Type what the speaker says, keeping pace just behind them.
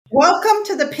Welcome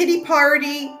to the Pity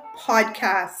Party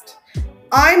podcast.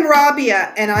 I'm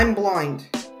Rabia and I'm blind.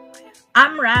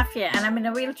 I'm Rafia and I'm in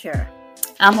a wheelchair.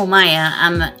 I'm Omaya,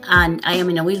 and I am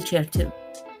in a wheelchair too.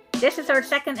 This is our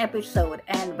second episode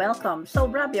and welcome. So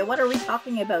Rabia, what are we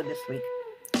talking about this week?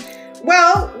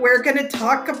 Well, we're going to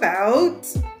talk about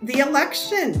the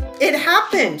election. It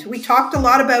happened. We talked a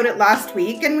lot about it last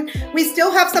week and we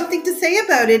still have something to say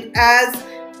about it as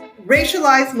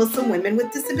racialized Muslim women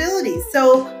with disabilities.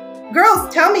 So,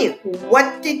 girls, tell me,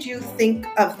 what did you think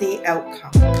of the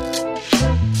outcome?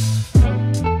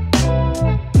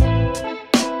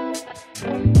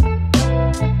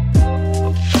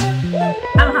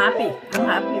 I'm happy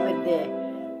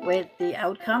with the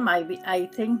outcome. I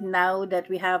think now that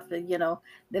we have the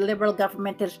Liberal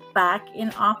government is back in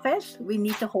office, we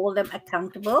need to hold them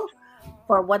accountable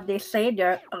for what they say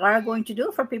they are going to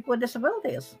do for people with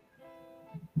disabilities.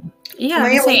 Yeah,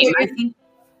 the same. I think.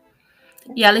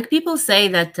 Yeah, like people say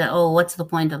that, what's the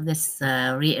point of this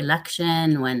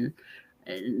re-election when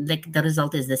the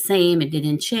result is the same, it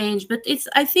didn't change. But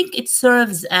I think it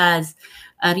serves as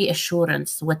a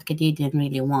reassurance what Canadian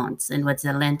really wants and what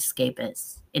the landscape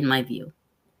is, in my view.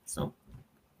 So.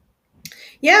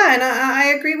 Yeah, and I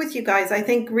agree with you guys. I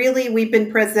think really we've been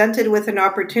presented with an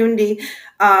opportunity.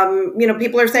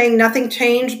 People are saying nothing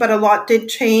changed, but a lot did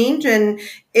change. And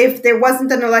if there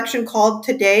wasn't an election called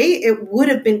today, it would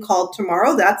have been called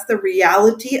tomorrow. That's the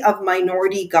reality of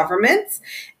minority governments.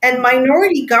 And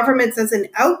minority governments as an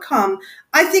outcome,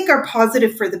 I think, are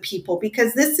positive for the people,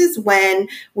 because this is when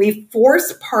we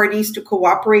force parties to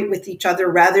cooperate with each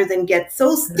other rather than get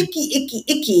so sticky,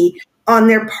 icky on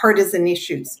their partisan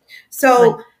issues.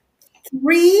 So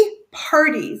three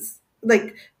parties,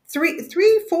 like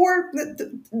four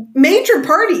major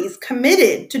parties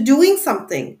committed to doing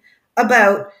something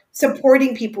about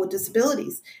supporting people with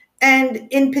disabilities. And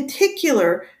in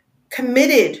particular,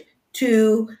 committed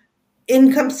to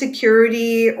income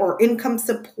security or income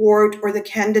support or the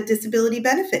Canada Disability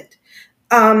Benefit.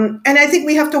 And I think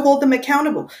we have to hold them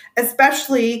accountable,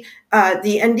 especially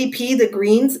the NDP, the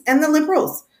Greens, and the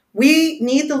Liberals. We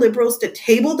need the Liberals to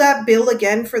table that bill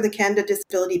again for the Canada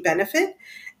Disability Benefit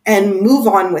and move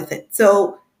on with it.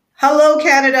 So, hello,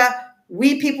 Canada.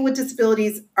 We people with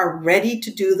disabilities are ready to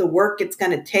do the work it's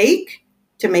going to take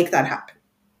to make that happen.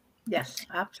 Yes,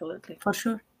 absolutely. For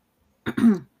sure.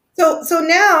 So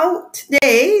now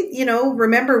today,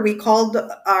 remember we called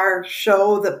our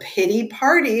show The Pity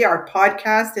Party. Our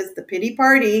podcast is The Pity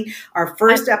Party. Our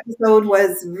first episode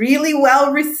was really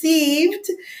well received.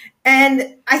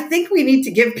 And I think we need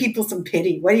to give people some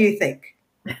pity. What do you think?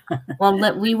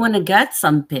 Well, we want to get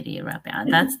some pity, Rabia.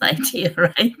 That's the idea,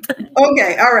 right?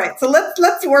 Okay, all right. So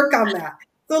let's work on that.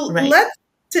 So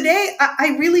today,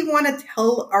 I really want to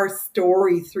tell our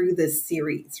story through this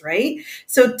series, right?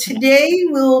 So today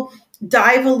we'll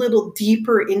dive a little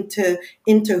deeper into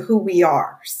who we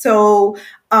are. So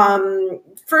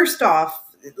first off,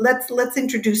 let's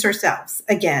introduce ourselves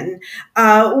again.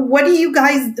 What do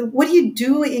you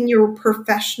do in your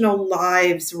professional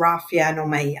lives, Rafia and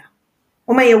Omaya?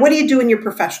 Omaya, what do you do in your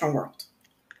professional world?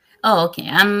 Oh, okay.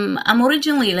 I'm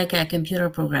originally like a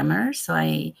computer programmer, so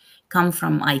I come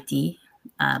from IT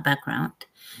background,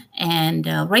 and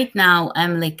right now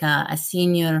I'm like a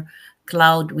senior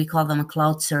cloud. We call them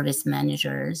cloud service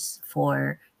managers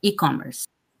for e-commerce.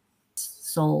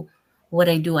 So what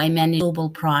I do, I manage global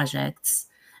projects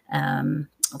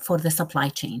for the supply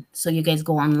chain. So you guys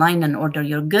go online and order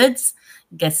your goods.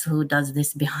 Guess who does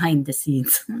this behind the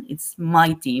scenes? It's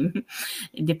my team.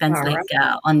 It depends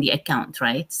on the account,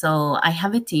 right? So I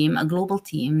have a team, a global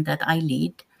team that I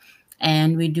lead,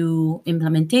 and we do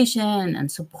implementation and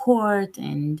support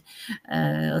and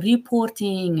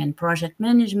reporting and project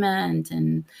management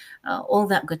and all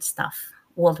that good stuff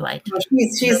worldwide.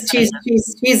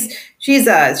 She's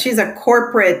a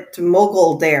corporate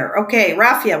mogul there. Okay,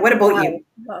 Rafia, what about you?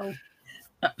 Wow.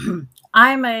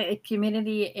 I'm a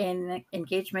community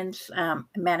engagements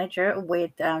manager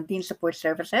with Dean Support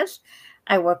Services.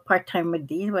 I work part-time with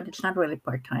Dean, but it's not really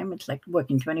part-time. It's like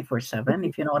working 24/7,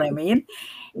 if you know what I mean.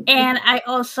 And I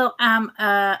also am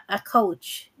a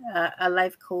coach, a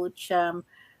life coach,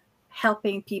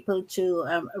 helping people to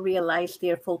realize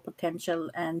their full potential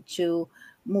and to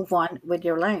move on with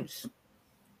their lives.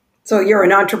 So you're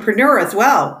an entrepreneur as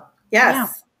well.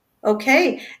 Yes.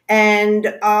 Okay,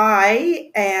 and I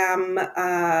am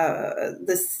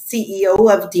the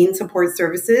CEO of Dean Support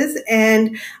Services,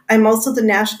 and I'm also the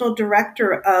National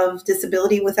Director of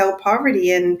Disability Without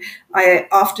Poverty. And I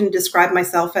often describe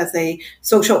myself as a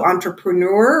social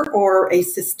entrepreneur or a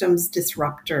systems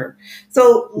disruptor.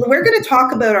 So we're going to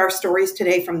talk about our stories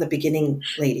today from the beginning,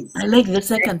 ladies. I like the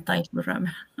second type of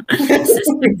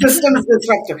system. Systems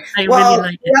disruptor. I really Well,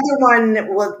 like the it. other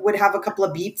one would have a couple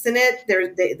of beeps in it.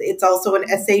 It's also an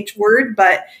sh word,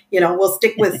 but we'll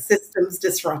stick with systems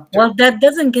disruptor. Well, that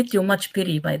doesn't get you much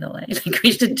pity, by the way. Like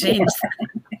we should change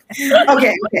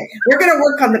Okay, we're going to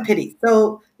work on the pity.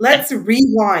 So let's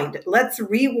rewind. Let's Okay.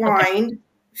 rewind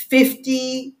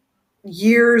 50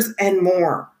 years and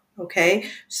more. Okay,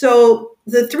 so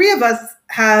the three of us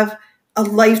have a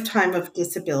lifetime of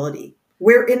disability.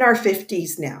 We're in our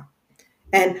 50s now.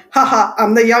 And haha,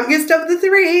 I'm the youngest of the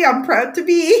three. I'm proud to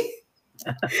be.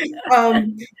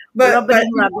 Um, Rub it but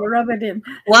in, Robbie, rub it in.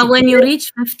 Well, when you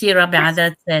reach 50, Rabia,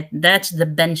 that's it. That's the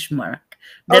benchmark.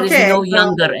 There is okay, no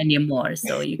younger anymore,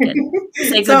 so you can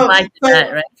say so goodbye to that,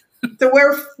 so right? so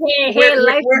Hey, we're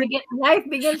life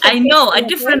begins at I 50, know a okay?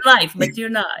 different life, but you're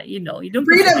not. You don't consider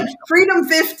freedom yourself freedom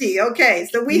 50. Okay,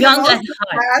 so young at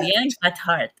heart. Young at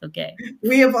heart. Okay.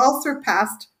 we have all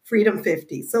surpassed freedom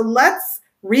 50. So let's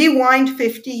rewind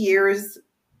 50 years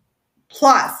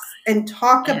plus and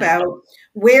talk Yeah. about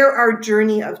where our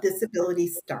journey of disability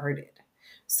started.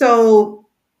 So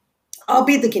I'll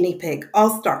be the guinea pig.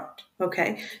 I'll start.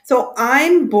 Okay. So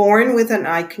I'm born with an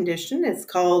eye condition. It's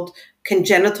called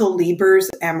congenital Leber's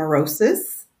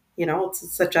amaurosis.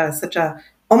 It's such a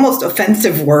almost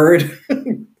offensive word.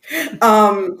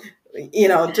 um,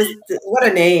 just what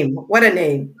a name. What a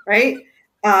name, right?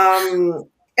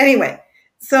 Anyway,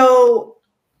 so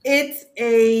it's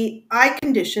a eye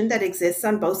condition that exists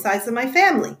on both sides of my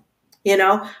family.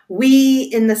 We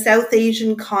in the South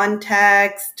Asian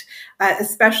context,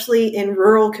 especially in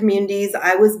rural communities.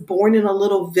 I was born in a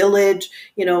little village,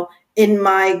 in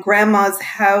my grandma's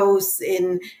house,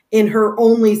 in her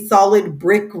only solid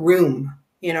brick room.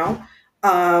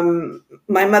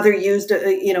 My mother used,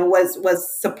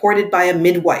 was supported by a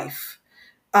midwife.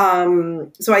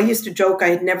 So I used to joke I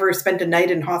had never spent a night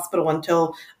in hospital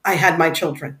until I had my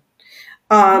children.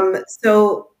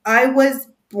 So I was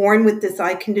born with this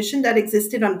eye condition that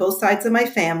existed on both sides of my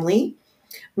family.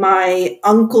 My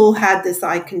uncle had this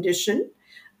eye condition.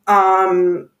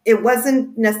 It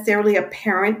wasn't necessarily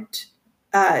apparent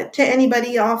to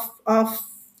anybody off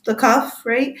the cuff,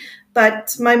 right?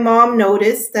 But my mom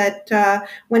noticed that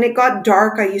when it got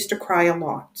dark, I used to cry a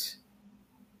lot.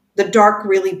 The dark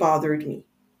really bothered me.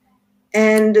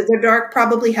 And the dark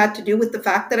probably had to do with the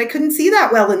fact that I couldn't see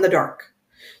that well in the dark.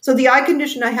 So the eye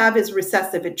condition I have is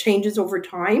recessive. It changes over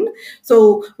time.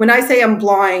 So when I say I'm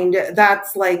blind,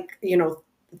 that's like,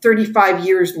 35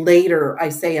 years later, I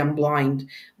say I'm blind.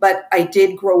 But I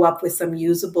did grow up with some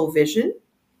usable vision.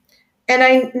 And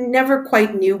I never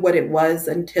quite knew what it was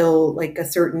until like a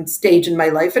certain stage in my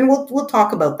life. And we'll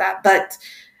talk about that. But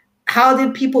how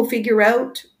did people figure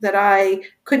out that I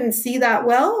couldn't see that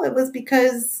well? It was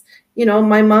because,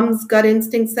 my mom's gut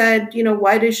instinct said,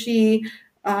 why does she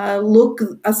look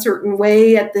a certain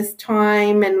way at this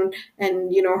time? And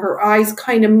her eyes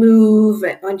kind of move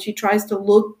when she tries to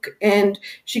look, and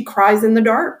she cries in the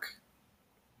dark.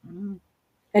 And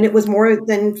it was more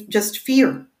than just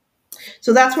fear.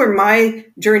 So that's where my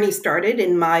journey started,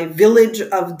 in my village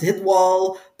of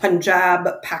Didwal,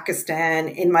 Punjab, Pakistan,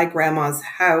 in my grandma's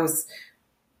house,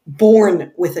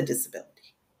 born with a disability.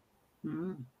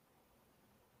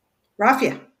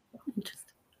 Rafia.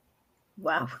 Interesting.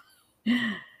 Wow.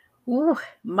 Ooh,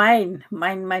 mine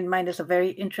is a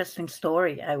very interesting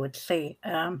story, I would say.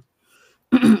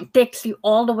 Takes you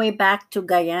all the way back to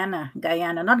Guyana,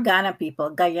 not Ghana people,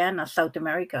 Guyana, South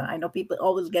America. I know people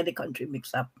always get the country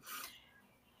mixed up.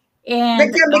 They And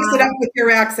can mix it up with your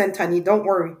accent, honey. Don't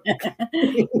worry.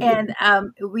 and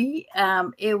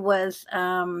it was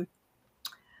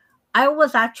I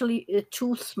was actually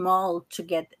too small to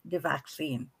get the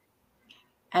vaccine.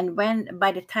 And when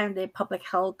by the time the public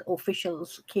health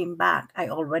officials came back, I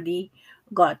already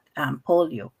got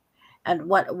polio. And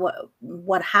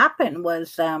what happened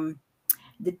was,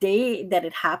 the day that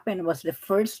it happened was the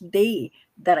first day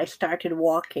that I started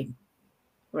walking,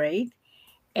 right?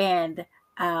 And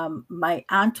my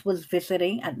aunt was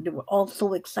visiting, and they were all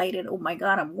so excited. Oh my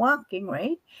God, I'm walking,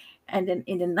 right? And then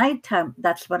in the nighttime,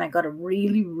 that's when I got a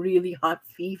really, really hot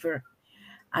fever.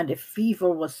 And the fever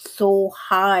was so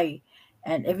high,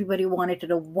 and everybody wanted to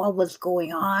know what was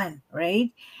going on,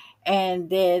 right? And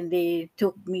then they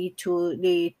took me to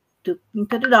the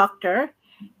doctor,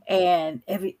 and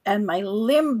my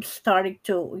limbs started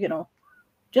to,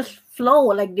 just flow,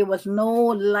 like there was no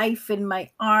life in my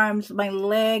arms, my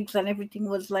legs, and everything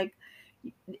was like,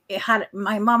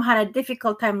 my mom had a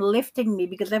difficult time lifting me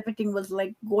because everything was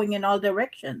like going in all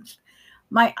directions.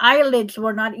 My eyelids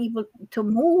were not able to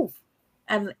move,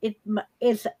 and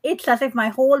it's as if my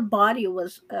whole body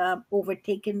was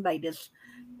overtaken by this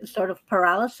sort of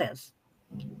paralysis.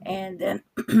 And then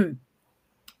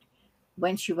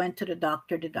when she went to the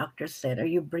doctor said, "Are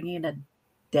you bringing a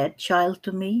dead child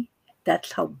to me?"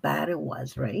 That's how bad it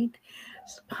was, right?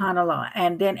 Subhanallah.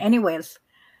 And then, anyways,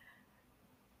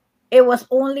 it was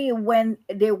only when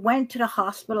they went to the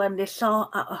hospital and they saw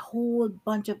a whole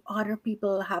bunch of other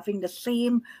people having the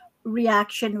same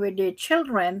reaction with their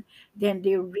children, then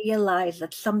they realized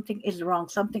that something is wrong.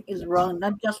 Something is wrong.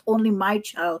 Not just only my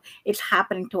child, it's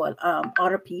happening to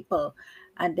other people.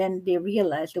 And then they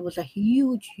realized there was a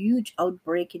huge, huge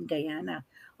outbreak in Guyana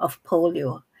of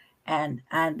polio, and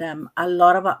a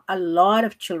lot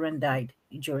of children died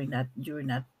during that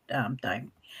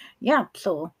time. Yeah,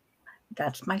 so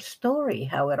that's my story,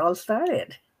 how it all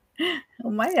started.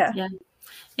 Oh, Maya. Yeah.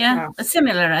 Yeah, Wow.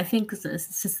 similar. I think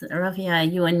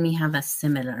Ravia, you and me have a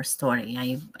similar story.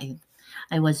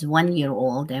 I was 1 year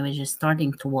old. I was just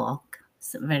starting to walk,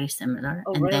 very similar,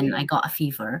 Oh, and then really? I got a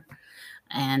fever,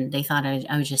 and they thought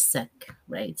I was just sick,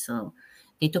 right? So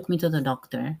they took me to the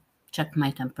doctor, checked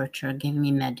my temperature, gave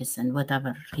me medicine,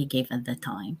 whatever he gave at the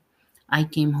time. I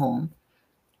came home,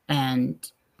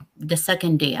 and the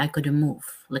second day I couldn't move.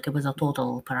 Like it was a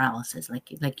total paralysis,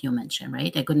 like you mentioned,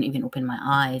 right? I couldn't even open my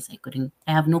eyes.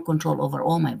 I have no control over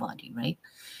all my body, right?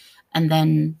 And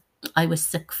then I was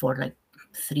sick for like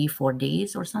 3 4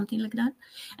 days or something like that.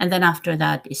 And then after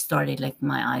that it started, like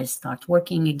my eyes start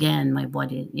working again, my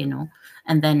body,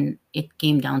 and then it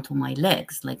came down to my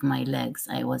legs. Like my legs,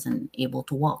 I wasn't able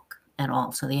to walk at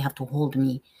all, so they have to hold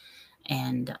me,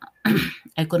 and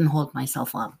I couldn't hold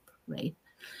myself up, right?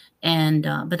 And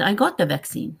but I got the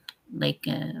vaccine.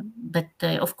 But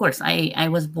of course, I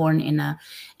was born in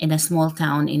a small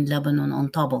town in Lebanon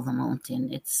on top of the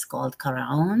mountain. It's called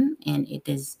Karaon, and it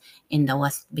is in the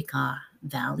West Bekaa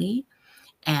Valley.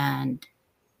 And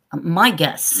my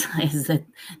guess is that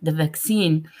the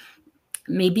vaccine,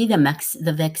 maybe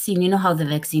the vaccine, you know how the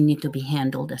vaccine need to be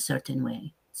handled a certain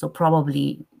way. So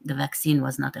probably the vaccine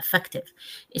was not effective.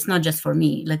 It's not just for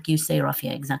me, like you say,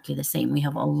 Rafia, exactly the same. We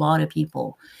have a lot of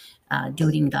people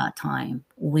during that time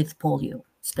with polio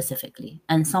specifically,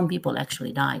 and some people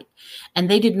actually died, and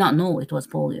they did not know it was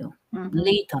polio. Mm-hmm.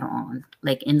 Later on,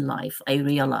 like in life, I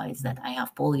realized that I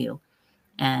have polio,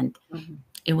 and Mm-hmm.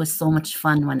 it was so much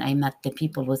fun when I met the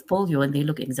people with polio and they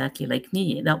look exactly like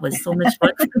me. That was so much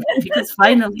fun for me because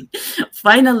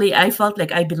finally, I felt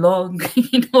like I belong,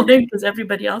 because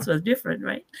everybody else was different,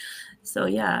 right? So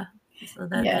yeah, so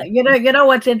Yeah, that you know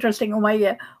what's interesting,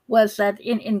 Umaya, was that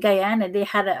in Guyana they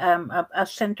had a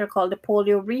center called the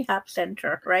Polio Rehab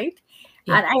Center, right?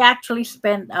 yeah, And I actually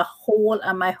spent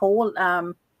my whole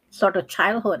sort of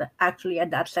childhood actually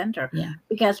at that center, yeah.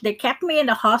 because they kept me in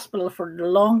the hospital for the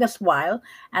longest while,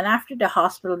 and after the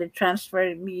hospital they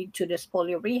transferred me to this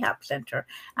Polio Rehab Center,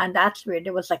 and that's where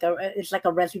there was it's like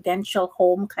a residential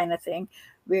home kind of thing,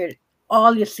 where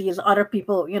all you see is other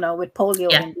people, with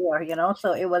polio Yeah, in there,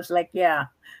 so it was like, yeah.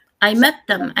 I So, met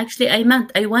them. Actually, I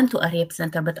went to a rape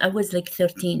center, but I was like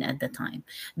 13 at the time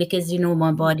because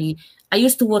my body. I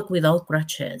used to work without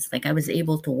crutches. Like I was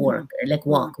able to mm, work, like mm,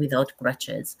 walk without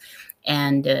crutches,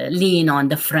 and lean on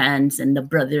the friends and the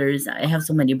brothers. I have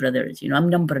so many brothers. I'm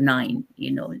number 9.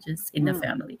 Just in the mm,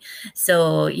 family.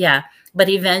 So yeah, but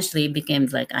eventually it became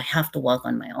like I have to walk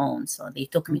on my own. So they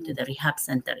took me to mm, the rehab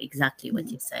center. Exactly what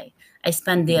mm, you say. I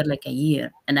spent there like a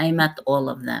year, and I met all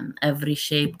of them, every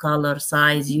shape, color,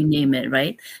 size, you name it,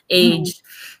 right? mm, Age.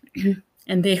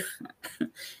 And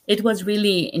it was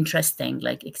really interesting,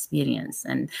 like experience.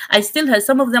 And I still have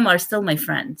some of them are still my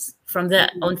friends from the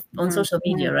mm, on mm, social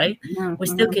media, mm, right? mm, We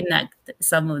still mm. connect,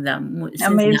 some of them since that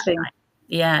Amazing. time.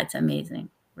 Yeah, it's amazing,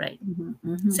 right? Hmm,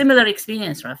 hmm. Similar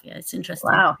experience, Rafia. It's interesting.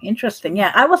 Wow, interesting.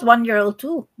 Yeah, I was 1 year old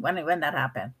too when that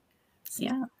happened. See,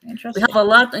 Yeah, we have interesting. a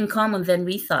lot in common than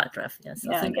we thought, Rafia.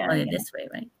 So Yeah, think yeah, about it yeah. this way,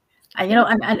 right? And Yeah.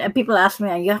 and people ask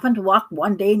me, you haven't walked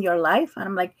one day in your life? And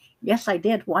I'm like, yes, I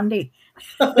did one day.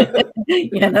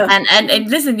 you know. And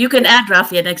listen, you can add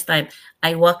Rafia next time.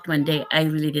 I walked one day. I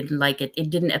really didn't like it. It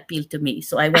didn't appeal to me,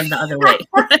 so I went the other way.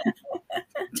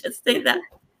 Just say that.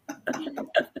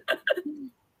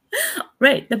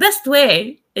 Right. The best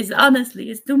way is honestly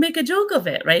is to make a joke of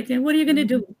it, right? And what are you gonna Hmm,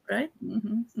 do, right?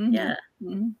 hmm, hmm, Yeah.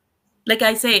 hmm. like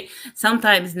I say,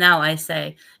 sometimes now I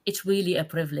say it's really a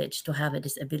privilege to have a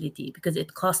disability because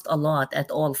it costs a lot at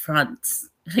all fronts.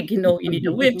 Like, you need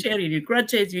a wheelchair, you need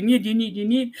crutches, you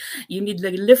need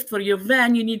like a lift for your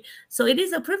van, so it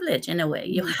is a privilege in a way.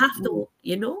 You have to,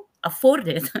 afford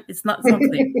it. It's not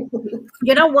something.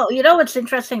 You know what? You know what's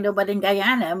interesting though. But in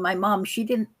Guyana, my mom, she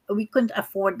didn't. We couldn't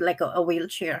afford like a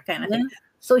wheelchair kind of thing. Yeah,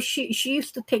 So she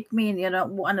used to take me in,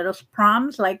 one of those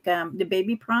proms, like the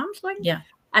baby proms, like, yeah,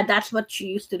 and that's what she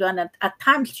used to do. And at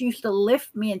times she used to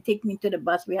lift me and take me to the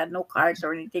bus. We had no cars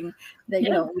or anything that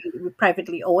yeah. we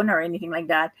privately own or anything like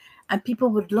that. And people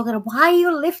would look at her. Why are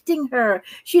you lifting her?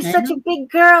 She's I such a know, big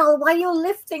girl. Why are you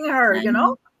lifting her? I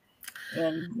know.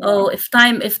 And Oh, if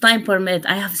time permit,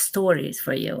 I have stories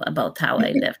for you about how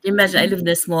I lived. Imagine I live in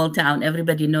a small town.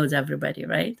 Everybody knows everybody,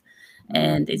 right?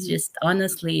 And it's Mhm. just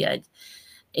honestly,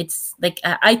 it's like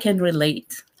I can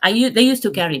relate. They used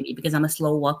to carry me because I'm a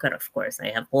slow walker. Of course, I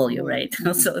have polio, Mhm. right?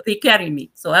 Mhm. So they carry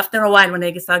me. So after a while, when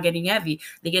they start getting heavy,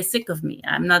 they get sick of me.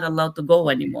 I'm not allowed to go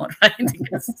anymore, right?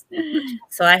 Because,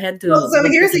 so I had Well, to so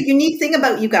live with here's a them. unique thing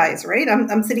about you guys, right?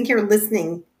 I'm sitting here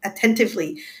listening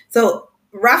attentively. So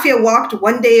Rafia walked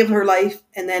one day of her life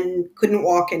and then couldn't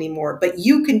walk anymore, but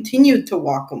you continued to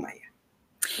walk, Umaya,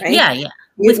 right? Yeah, yeah,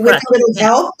 with With crutch. a little Yeah,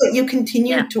 help, but you yeah,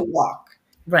 continued to walk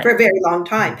for right. a very long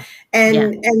time. Yeah,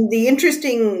 And the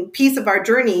interesting piece of our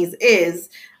journeys is,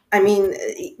 I mean,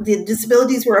 the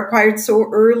disabilities were acquired so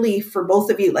early for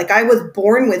both of you. Like I was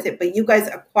born with it, but you guys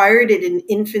acquired it in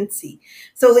infancy.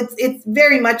 So it's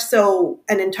very much so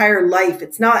an entire life.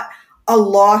 It's not a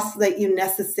loss that you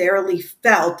necessarily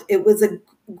felt. It was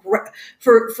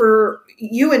for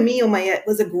you and me, Omaya, it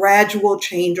was a gradual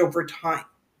change over time.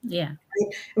 yeah,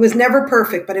 It was never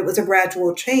perfect, but it was a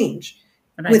gradual change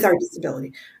with right. our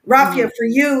disability. Mhm. Rafia, for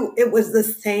you, it was the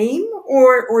same,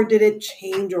 or did it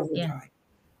change over Yeah, time?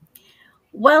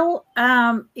 Well,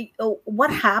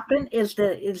 what happened is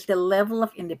the level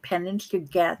of independence you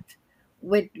get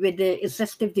with the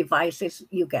assistive devices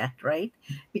you get, right?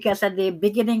 Because at the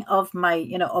beginning of my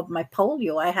of my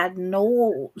polio, I had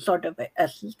no sort of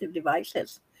assistive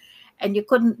devices, and you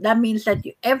couldn't. That means that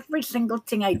every single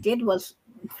thing I did was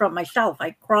from myself.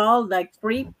 I crawled, I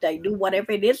creeped, I do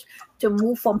whatever it is to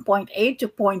move from point A to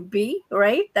point B,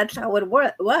 right? That's how it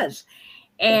was.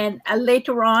 And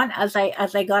later on, as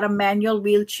I got a manual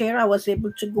wheelchair, I was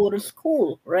able to go to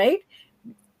school, right?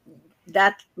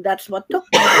 That's what took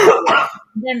me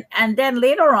there. And then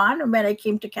later on, when I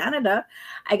came to Canada,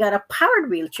 I got a powered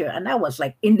wheelchair, and that was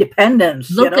like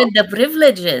independence, look at the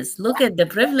privileges. Look at the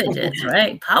privileges,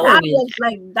 right? Power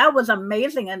wheelchair. that was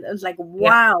amazing. And it was like,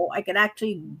 Yeah, wow, I can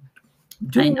actually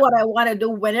do I know. what I want to do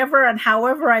whenever and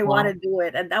however I want to Wow. do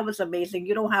it. And that was amazing.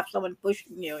 You don't have someone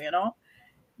pushing you.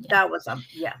 Yeah. That was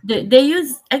yeah. They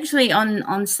use actually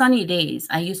on sunny days.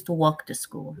 I used to walk to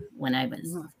school when I was,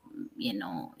 Mhm,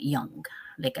 young,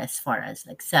 like as far as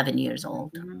like 7 years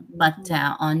old. mhm, But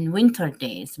mhm, on winter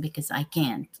days, because I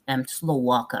can't, I'm slow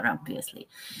walker, obviously.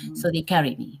 mhm, So they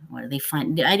carry me, or they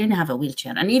find. I didn't have a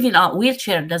wheelchair, and even a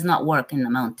wheelchair does not work in the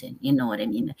mountain. You know what I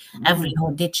mean? Every mhm.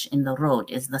 whole ditch in the road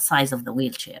is the size of the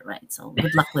wheelchair, right? So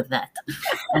good luck with that.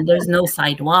 And there's no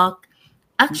sidewalk.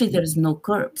 Actually, there's no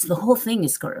curbs. The whole thing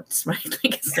is curbs, right?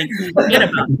 Like it's like forget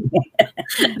about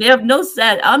it. They have no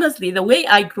set. Honestly, the way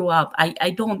I grew up,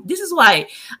 I don't. This is why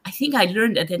I think I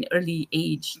learned at an early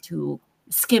age to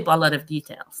skip a lot of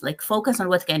details, like focus on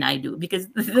what can I do, because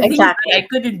the things that I Exactly.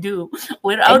 couldn't do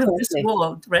were out of this Exactly.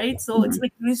 world, right? So it's Mhm.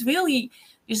 like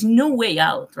there's no way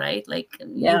out, right? Like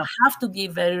you Yeah. have to be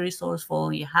very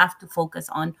resourceful. You have to focus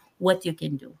on what you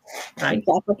can do, right?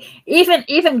 Exactly.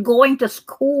 Even going to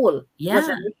school was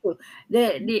Yeah, an issue.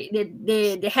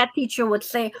 The head teacher would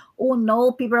say, "Oh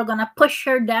no, people are gonna push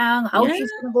her down. How yeah,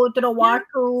 she's gonna go to the yeah,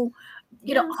 washroom?"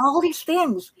 yeah, All these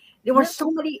things. There were yeah. so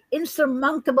many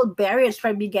insurmountable barriers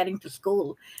for me getting to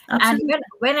school. And Absolutely.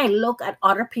 when I look at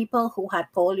other people who had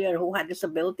polio or who had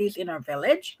disabilities in our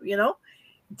village,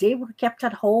 they were kept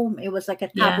at home. It was like a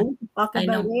Yeah, taboo to talk I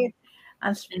about know. it,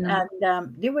 I know.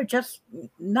 they were just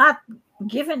not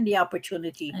given the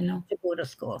opportunity I know. to go to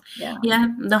school. Yeah, Yeah,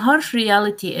 the harsh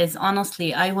reality is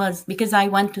honestly, I was because I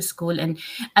went to school, and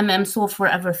I'm so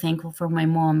forever thankful for my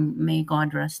mom, may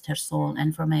God rest her soul,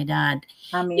 and for my dad.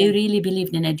 I They mean, really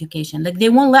believed in education. Like they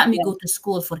won't let me yeah, go to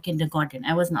school for kindergarten.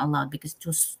 I wasn't allowed because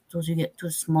too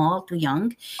small, too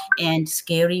young, and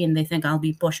scary, and they think I'll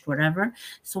be pushed wherever.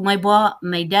 So my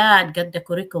dad got the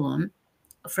curriculum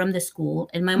from the school,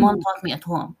 and my mom mhm. taught me at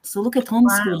home. So look at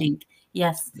Wow, homeschooling.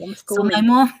 Yes. So my homeschooling.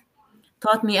 mom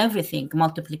taught me everything: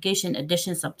 multiplication,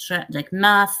 addition, subtract, like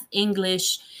math,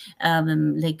 English,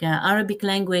 like Arabic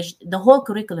language, the whole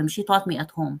curriculum she taught me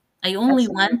at home. I only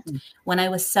That's went amazing. when I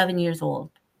was 7 years old.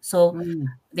 So Mm.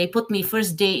 they put me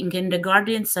first day in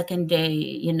kindergarten, second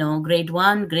day, grade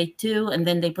 1, grade 2, and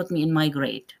then they put me in my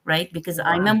grade, right? Because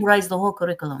I Wow. memorized the whole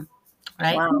curriculum,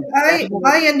 right? Wow. That's I really.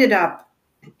 I ended up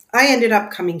I ended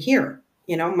up coming here.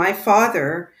 My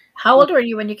father How old were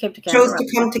you when you came to Canada, chose to roughly?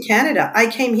 come to Canada. I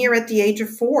came here at the age of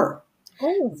 4.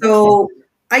 Oh, that's young. So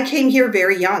I came here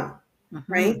very young,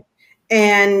 Mm-hmm. right?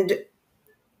 And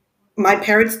my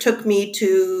parents took me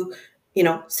to,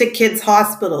 sick kids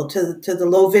hospital, to the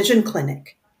low vision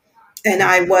clinic. And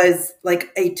I was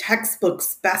like a textbook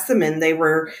specimen. They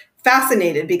were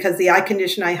fascinated because the eye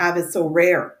condition I have is so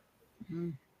rare. Mm-hmm.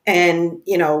 And,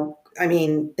 I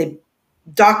mean, they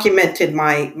documented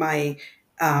my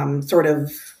sort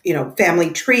of family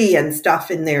tree and stuff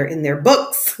in their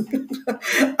books.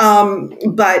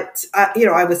 But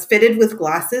I was fitted with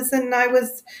glasses and I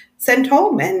was sent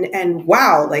home, and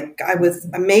wow, like I was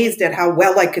amazed at how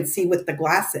well I could see with the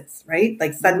glasses, right?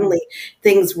 Like Mm-hmm. suddenly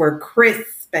things were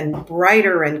crisp and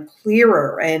brighter and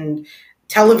clearer, and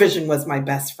television was my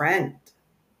best friend,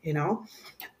 you know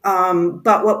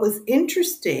but what was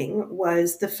interesting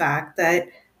was the fact that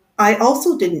I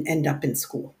also didn't end up in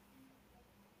school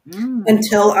Mm.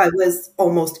 until I was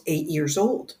almost 8 years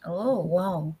old. Oh,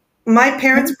 wow. My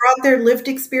parents Mm. brought their lived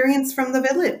experience from the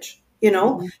village.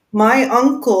 Mm. My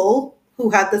uncle, who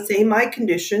had the same eye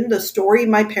condition, the story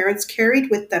my parents carried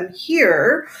with them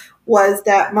here was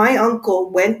that my uncle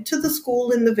went to the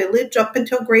school in the village up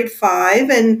until grade 5,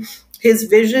 and his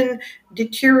vision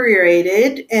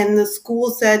deteriorated, and the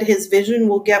school said his vision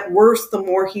will get worse the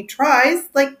more he tries.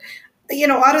 Like,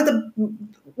 out of the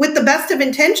with the best of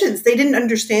intentions, they didn't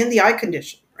understand the eye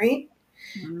condition, right?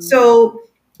 Mm. So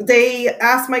they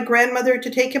asked my grandmother to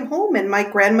take him home, and my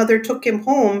grandmother took him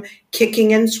home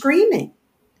kicking and screaming.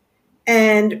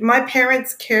 And my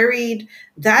parents carried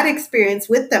that experience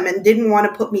with them and didn't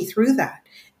want to put me through that.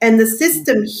 And the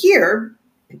system here,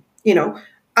 you know,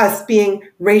 us being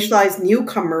racialized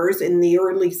newcomers in the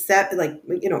early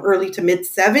to mid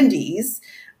 70s,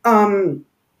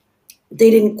 they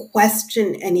didn't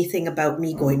question anything about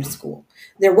me going to school.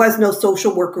 There was no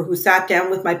social worker who sat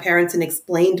down with my parents and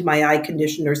explained my eye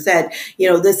condition or said,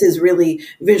 this is really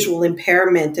visual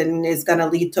impairment and is going to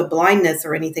lead to blindness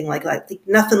or anything like that.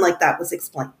 Nothing like that was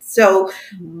explained. So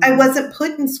I Mm. wasn't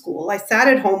put in school. I sat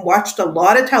at home, watched a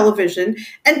lot of television,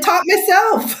 and taught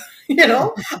myself. Good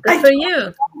I for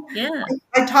you. Yeah.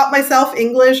 I taught myself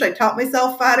English. I taught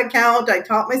myself how to count. I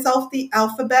taught myself the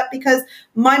alphabet because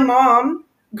my mom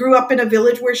grew up in a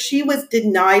village where she was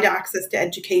denied access to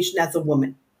education as a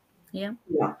woman. Yeah.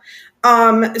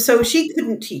 Yeah. So she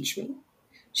couldn't teach me.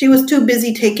 She was too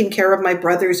busy taking care of my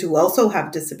brothers who also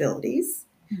have disabilities.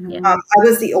 Yeah. Mm. I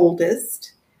was the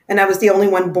oldest, and I was the only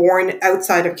one born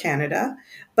outside of Canada.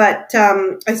 But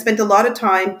I spent a lot of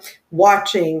time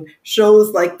watching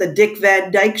shows like the Dick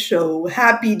Van Dyke Show,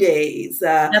 Happy Days,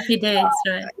 Happy days,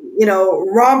 right?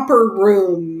 Romper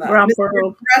Room, Mr.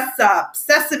 Romper. Dress Up,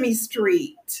 Sesame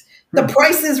Street, The Mm.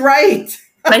 Price is Right.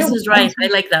 Price is Right. I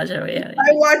like that show. Yeah.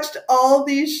 I watched all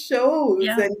these shows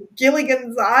Yeah. and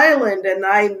Gilligan's Island, and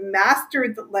I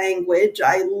mastered the language.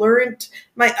 I learned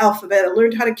my alphabet. I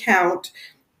learned how to count.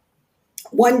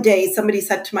 One day, somebody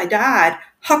said to my dad,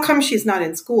 "How come she's not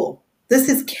in school? This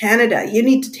is Canada. You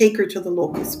need to take her to the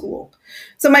local school."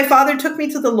 So my father took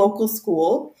me to the local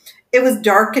school. It was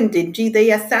dark and dingy.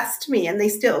 They assessed me, and they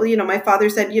still, my father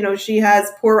said, she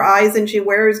has poor eyes and she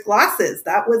wears glasses.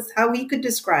 That was how he could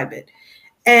describe it.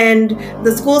 And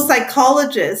the school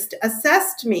psychologist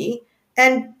assessed me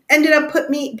and ended up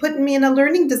putting me in a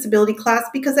learning disability class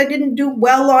because I didn't do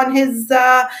well on his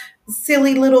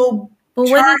silly little But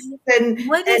charts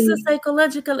what is the and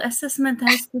psychological assessment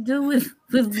has to do with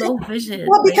low vision?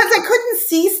 well, Like, because I couldn't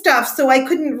see stuff, so I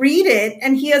couldn't read it,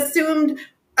 and he assumed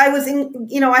I was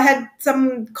I had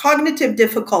some cognitive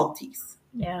difficulties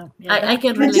Yeah. Yeah. That's I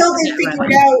can relate until to they that, figured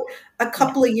Rana. out a yeah.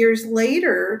 couple of years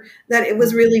later that it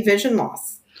was really vision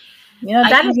loss. I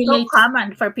That can is so relate.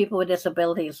 common for people with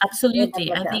disabilities. They don't Absolutely.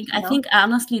 get I that, think I think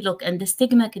honestly, look, and the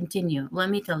stigma continue. Let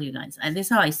me tell you guys, and this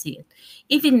is how I see it.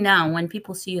 Even now, when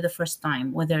people see you the first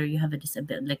time, whether you have a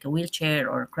disability like a wheelchair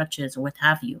or crutches or what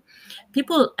have you,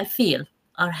 people I feel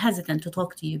are hesitant to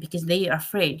talk to you because they are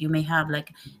afraid you may have like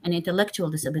an intellectual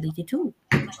disability too,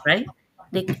 right?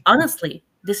 Like honestly,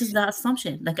 this is the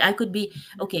assumption. Like I could be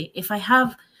okay if I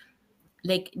have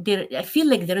like there I feel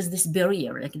like there is this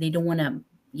barrier, like they don't want to,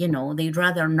 they'd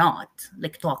rather not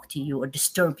like talk to you or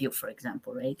disturb you, for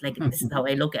example, right? Like this is how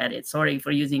I look at it. Sorry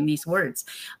for using these words,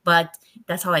 but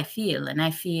that's how I feel. And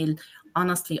I feel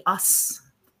honestly us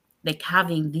like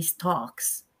having these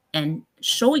talks and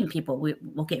showing people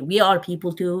we are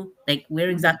people too, like we're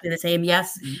exactly the same.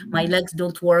 Yes, my legs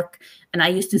don't work. And I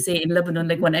used to say in Lebanon,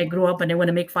 like when I grew up and I want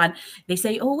to make fun, they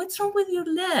say, oh, what's wrong with your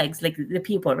legs, like the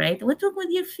people, right? What's wrong with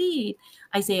your feet?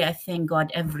 I say I thank God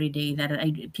every day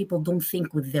that people don't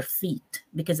think with their feet,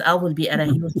 because I will be at a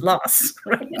huge loss.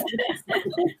 Right?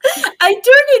 I turn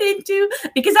it into,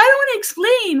 because I don't want to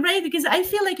explain, right? Because I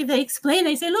feel like if I explain,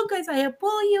 I say, look, guys, I have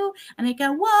polio and I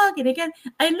can walk and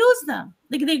I lose them.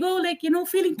 Like they go like,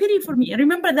 feeling pity for me. I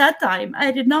remember that time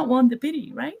I did not want the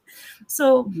pity, right?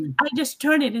 So I just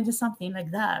turn it into something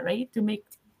like that, right? To make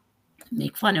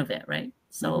fun of it, right?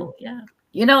 So yeah.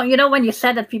 When you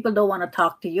said that people don't want to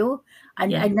talk to you, I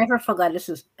Yeah. never forgot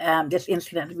this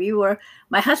incident.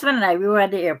 My husband and I, we were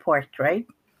at the airport, right?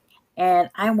 And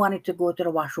I wanted to go to the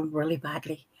washroom really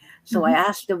badly. So I Mhm.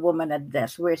 asked the woman at the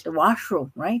desk, where's the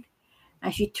washroom, right?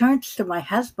 And she turns to my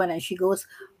husband and she goes,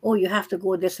 oh, you have to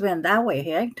go this way and that way,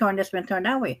 here. Turn this way and turn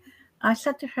that way. I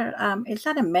said to her, is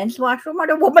that a men's washroom or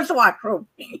the woman's washroom?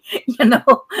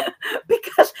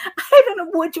 Because I don't know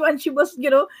which one she was,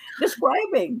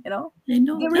 describing, I They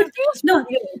know. refused to, No,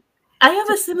 I have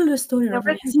a similar story, they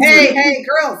Rabbi. refused Since to. we're Hey,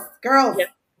 girls, yeah,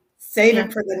 save yeah.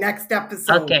 it for the next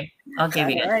episode. Okay. Okay,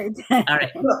 we All good. right. All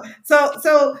right.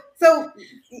 So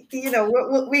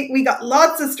we got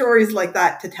lots of stories like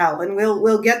that to tell, and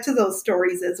we'll get to those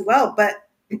stories as well. But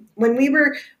when we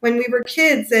were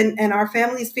kids and our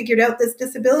families figured out this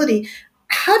disability,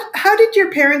 how did your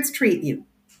parents treat you?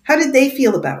 How did they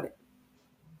feel about it?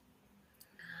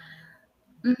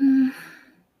 Mhm.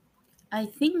 I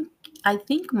think I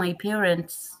think my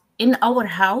parents in our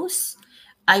house,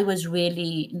 I was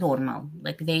really normal.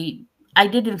 Like I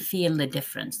didn't feel the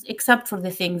difference, except for the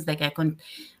things like I couldn't.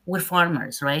 We're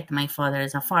farmers, right? My father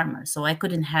is a farmer, so I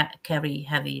couldn't carry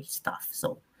heavy stuff.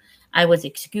 So I was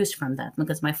excused from that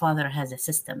because my father has a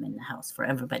system in the house for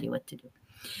everybody what to do.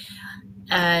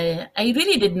 I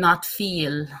really did not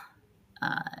feel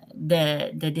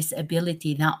the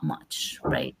disability that much,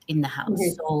 right, in the house.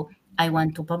 Mhm. So I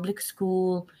went to public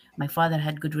school. My father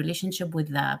had good relationship with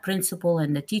the principal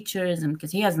and the teachers, and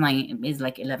because he has is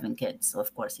like 11 kids, so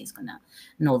of course he's gonna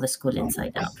know the school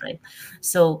inside out, right?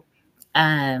 So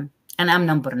and I'm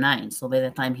number 9, so by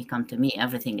the time he come to me,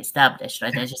 everything established,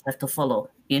 right? I just have to follow,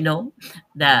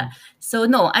 the so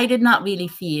no, I did not really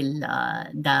feel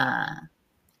the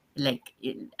like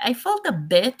I felt a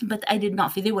bit, but I did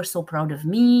not feel. They were so proud of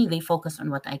me. They focused on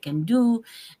what I can do,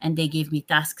 and they gave me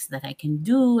tasks that I can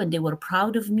do, and they were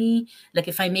proud of me. Like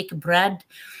if I make bread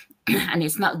and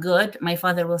it's not good, my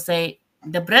father will say,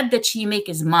 the bread that she make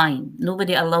is mine.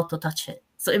 Nobody allowed to touch it.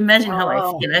 So imagine how I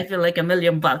Oh, feel. I feel like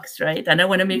 $1,000,000, right? And I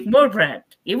want to make more bread.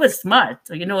 He was smart.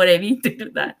 So you know what I mean to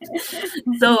do that.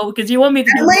 So because you want me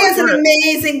to do more Leia's an work.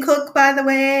 amazing cook, by the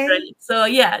way. Right. So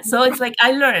yeah, so it's like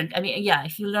I learned. I mean, yeah,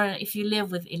 if you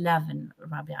live with 11,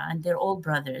 Rabia, and they're all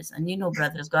brothers, and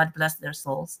brothers, God bless their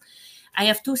souls. I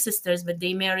have 2 sisters, but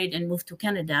they married and moved to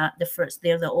Canada. The first,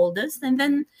 they're the oldest, and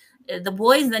then the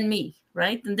boys, then me,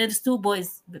 right? And there's 2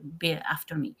 boys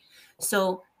after me.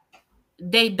 So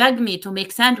they begged me to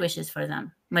make sandwiches for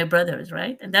them, my brothers,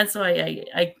 right? And that's why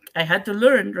I had to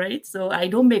learn, right? So I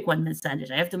don't make one man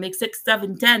sandwich. I have to make 6,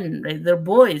 7, 10, right? They're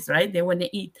boys, right? They want to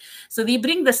eat. So they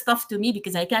bring the stuff to me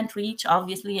because I can't reach,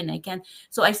 obviously, and I can't.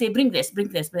 So I say, bring this, bring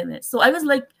this, bring this. So I was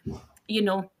like, you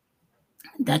know,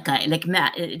 that guy, like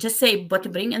Matt, just say what to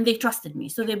bring, and they trusted me.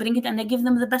 So they bring it, and I give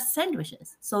them the best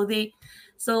sandwiches. So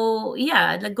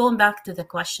yeah, like going back to the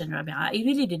question, Rabia, I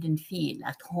really didn't feel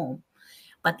at home,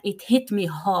 but it hit me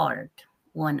hard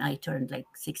when I turned like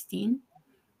 16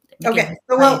 because Okay,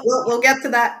 so I we'll get to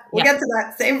that. We'll yeah, get to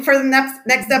that. Save it for the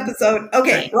next episode.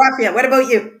 Okay, right. Rafia, what about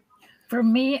you? for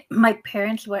me, my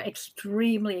parents were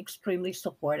extremely, extremely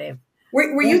supportive. Were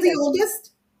Very, you the very.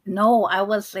 oldest? No,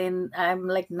 I'm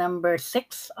like number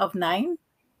 6 of 9,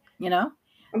 you know?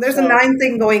 There's a So, 9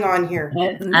 thing going on here.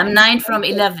 I'm 9 from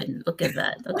 11. Look at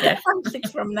that. Okay, I'm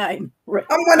 6 from 9. Right.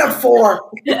 I'm one of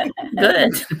 4.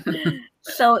 good.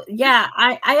 So, yeah,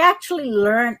 I actually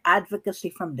learned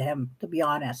advocacy from them, to be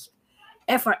honest.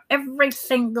 For every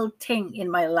single thing in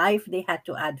my life they had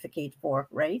to advocate for,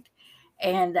 right?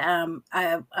 And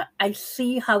I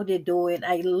see how they do it.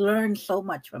 I learned so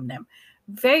much from them.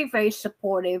 Very, very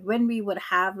supportive. When we would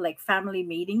have like family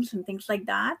meetings and things like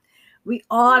that, we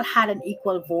all had an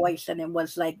equal voice, and it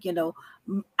was like,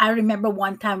 I remember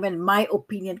one time when my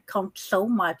opinion counted so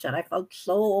much, and I felt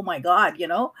so, oh my god,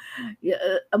 yeah,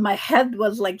 my head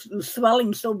was like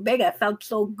swelling so big. I felt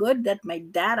so good that my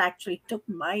dad actually took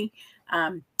my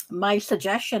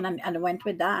suggestion and went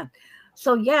with that.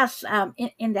 So yes,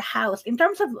 in the house, in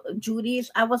terms of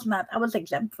duties, I was not. I was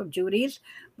exempt from duties.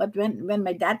 But when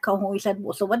my dad come home, he said,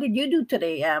 "Well, so what did you do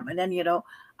today?" And then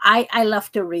I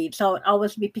love to read, so I'd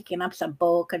always be picking up some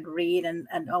book and read. And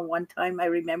on one time, I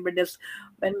remember this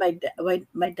when when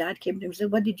my dad came to me and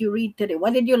said, "What did you read today?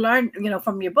 What did you learn?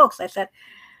 From your books?" I said,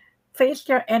 "Face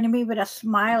your enemy with a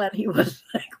smile," and he was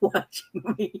like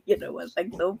watching me. It was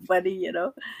like so funny.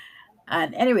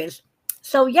 And anyways,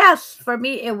 so yes, for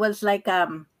me it was like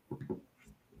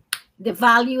the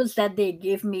values that they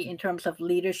give me in terms of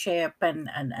leadership and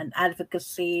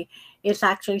advocacy is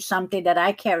actually something that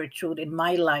I carry through in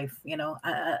my life,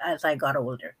 as I got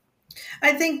older.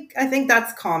 I think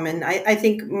that's common. I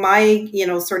think my,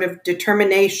 sort of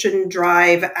determination,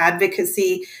 drive,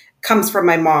 advocacy comes from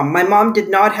my mom. My mom did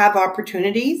not have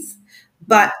opportunities,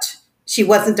 but she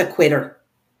wasn't a quitter.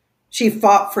 She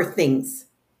fought for things.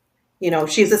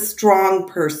 She's a strong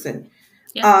person.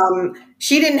 Yeah.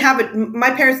 She didn't have it.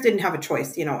 My parents didn't have a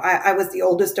choice. I was the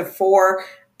oldest of four,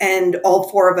 and all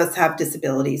four of us have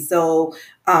disabilities. So,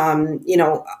 I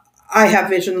have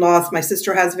vision loss. My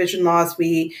sister has vision loss.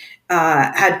 We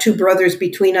had two brothers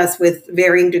between us with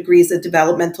varying degrees of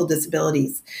developmental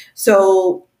disabilities.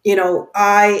 So,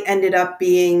 I ended up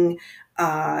being,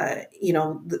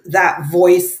 that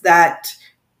voice that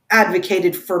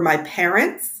advocated for my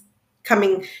parents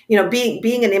coming,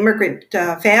 being an immigrant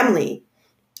family,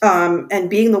 and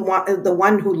being the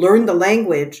one who learned the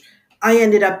language. I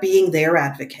ended up being their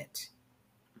advocate.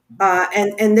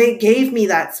 And they gave me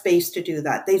that space to do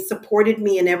that. They supported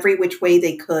me in every which way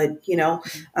they could,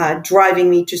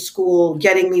 driving me to school,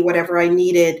 getting me whatever I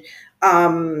needed.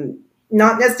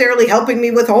 Not necessarily helping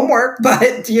me with homework,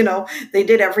 but they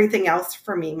did everything else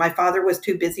for me. My father was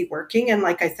too busy working, and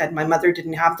like I said, my mother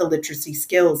didn't have the literacy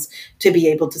skills to be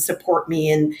able to support me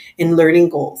in learning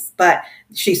goals. But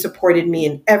she supported me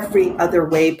in every other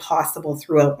way possible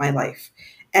throughout my life.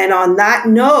 And on that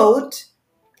note,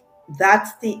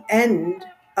 that's the end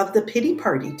of the pity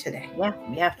party today. Yeah,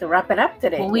 we have to wrap it up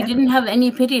today. Well, we yeah. didn't have any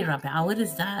pity, Rabia. What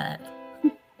is that?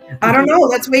 I don't know.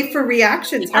 Let's wait for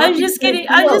reactions. I'm just kidding.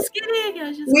 I'm just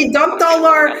kidding. We dumped all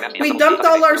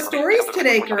our stories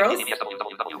today, girls.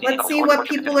 Let's see what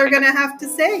people are going to have to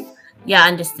say. Yeah,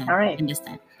 understand. All right.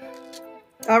 Understand.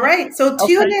 All right. So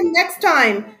tune in next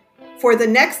time for the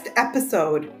next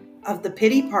episode of the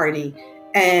pity party,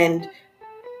 and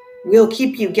we'll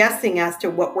keep you guessing as to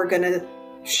what we're going to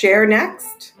share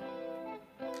next.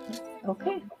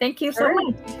 Okay. Thank you so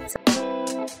much.